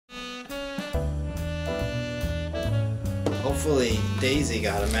Hopefully Daisy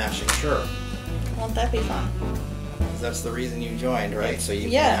got a matching shirt. Won't that be fun? That's the reason you joined, right? So you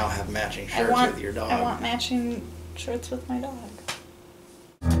can now have matching shirts with your dog. I want matching shirts with my dog.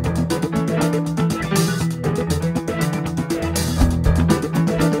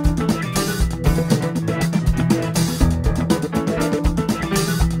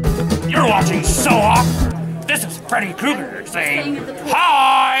 You're watching So Awkward. This is Freddy Krueger saying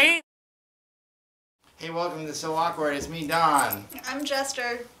hi. Hey, welcome to So Awkward. It's me, Don. I'm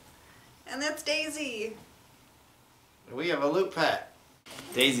Jester. And that's Daisy. We have a loot pet.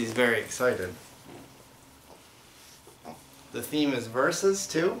 Daisy's very excited. The theme is verses,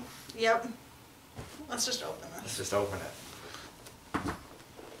 too? Yep. Let's just open this. Let's just open it.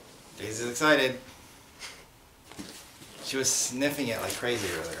 Daisy's excited. She was sniffing it like crazy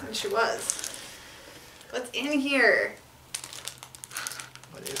earlier. She was. What's in here?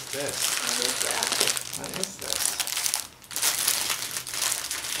 What is this? What is that? What is this?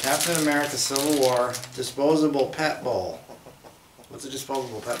 Captain America Civil War disposable pet bowl. What's a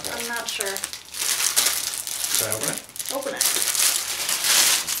disposable pet bowl? I'm not sure. Should I open it? Open it.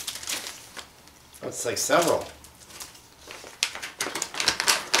 Oh, it's like several.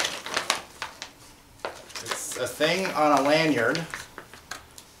 It's a thing on a lanyard.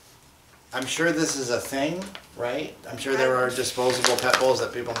 I'm sure this is a thing, right? I'm sure there are disposable pet bowls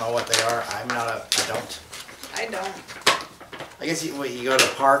that people know what they are. I don't. I don't. I guess you go to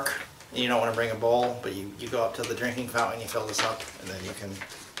the park and you don't want to bring a bowl, but you go up to the drinking fountain, you fill this up, and then you can...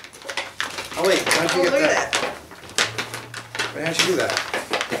 Oh wait, why don't you get that? Why don't you do that?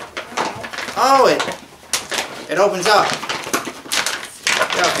 Oh, it opens up.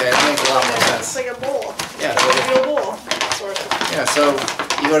 Yeah, okay, that makes a lot more sense. It's like a bowl. Yeah, it's like a real bowl, sort of. Yeah, so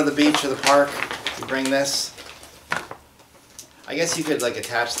you go to the beach or the park, you bring this. I guess you could like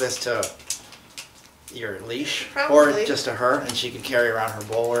attach this to your leash. Probably. Or just to her, and she can carry around her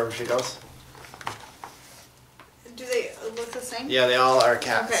bowl wherever she goes. Do they look the same? Yeah, they all are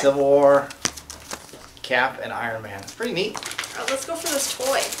Cap. Okay. Civil War, Cap, and Iron Man. It's pretty neat. Oh, let's go for this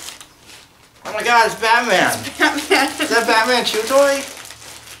toy. Oh my god, it's Batman! Batman. Is that Batman chew toy?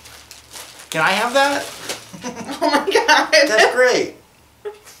 Can I have that? Oh my god. That's great.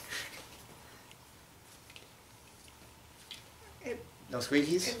 No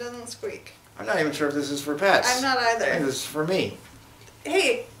squeakies? It doesn't squeak. I'm not even sure if this is for pets. I'm not either. I think this is for me.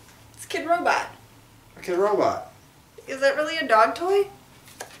 Hey, it's Kid Robot. A kid robot. Is that really a dog toy?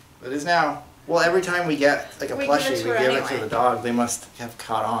 It is now. Well, every time we get like a plushie, we give it to anyway. the dog. They must have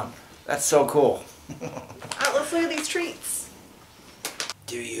caught on. That's so cool. Let's look at these treats.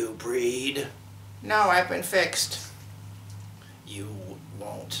 Do you breed? No, I've been fixed. You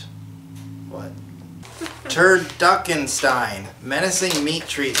won't. What? Turduckenstein. Menacing meat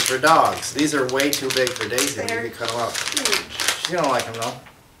treats for dogs. These are way too big for Daisy. We could cut them up. Huge. She don't like them though.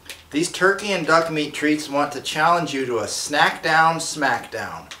 These turkey and duck meat treats want to challenge you to a snack down,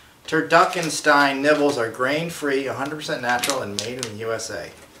 smackdown. Turduckenstein nibbles are grain-free, 100% natural, and made in the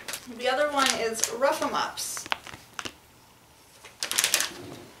USA. The other one is Rough 'em Ups.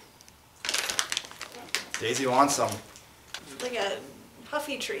 Daisy wants some. Like a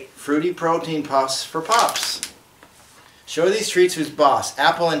puffy treat. Fruity protein puffs for pups. Show these treats who's boss.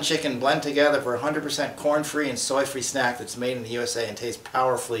 Apple and chicken blend together for 100% corn-free and soy-free snack that's made in the USA and tastes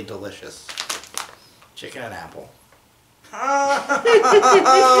powerfully delicious. Chicken and apple. Oh!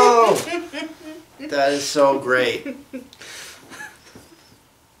 That is so great.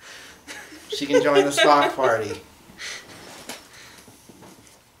 She can join the Spock party.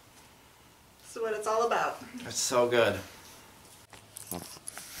 This is what it's all about. That's so good.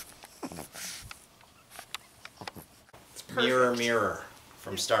 Mirror, mirror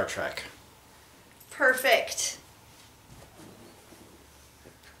from Star Trek. Perfect.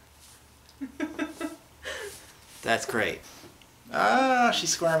 That's great. Ah,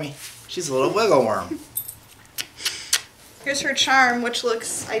 she's squirmy. She's a little wiggle worm. Here's her charm, which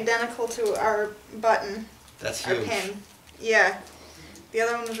looks identical to our button. That's our huge. pin. Yeah. The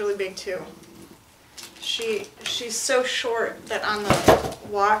other one was really big too. She's so short that on the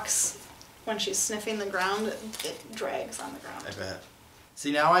walks, when she's sniffing the ground, it drags on the ground. I bet.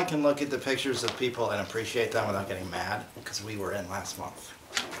 See, now I can look at the pictures of people and appreciate them without getting mad, because we were in last month.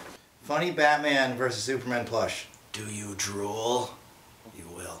 Funny Batman versus Superman plush. Do you drool? You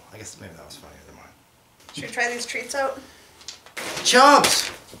will. I guess maybe that was funnier than mine. Should we try these treats out? Chubbs!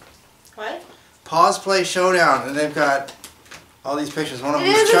 What? Pause Play Showdown, and they've got all these pictures. One of them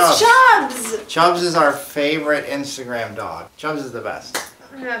It is is, Chubbs. it's Chubbs! Chubbs is our favorite Instagram dog. Chubbs is the best.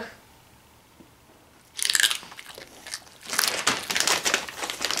 Ugh.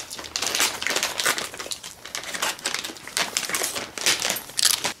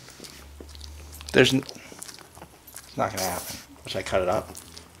 It's not gonna happen. Should I cut it up?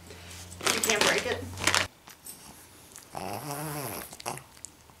 You can't break it.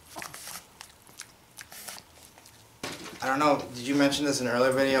 I don't know, did you mention this in an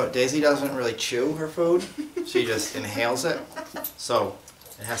earlier video? Daisy doesn't really chew her food. She just inhales it. So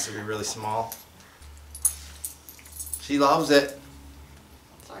it has to be really small. She loves it.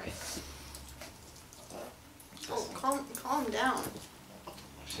 Sorry. Oh, calm down.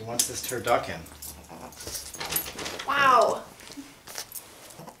 She wants this turducken. Wow.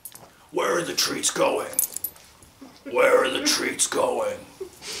 Where are the treats going? Where are the treats going?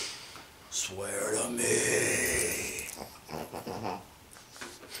 Swear to me.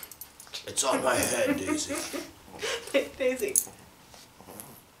 It's on my head, Daisy. Daisy.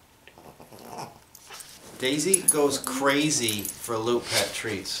 Daisy goes crazy for Loop Pet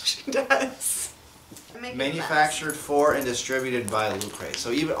treats. She does. Manufactured for and distributed by Loop Crate.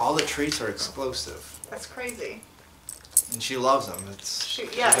 So even all the treats are exclusive. That's crazy. And she loves them. She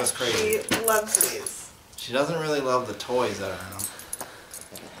goes crazy. She loves these. She doesn't really love the toys that are in them.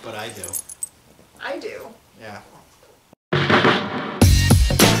 But I do. I do. Yeah.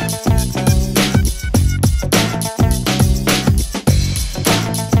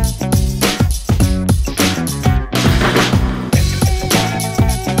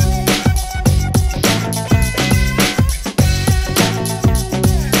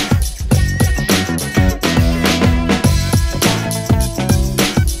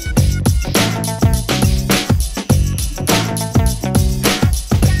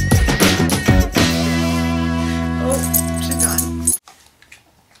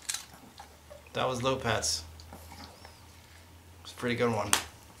 That was Loop Pets. It's a pretty good one.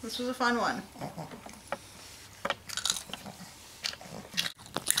 This was a fun one.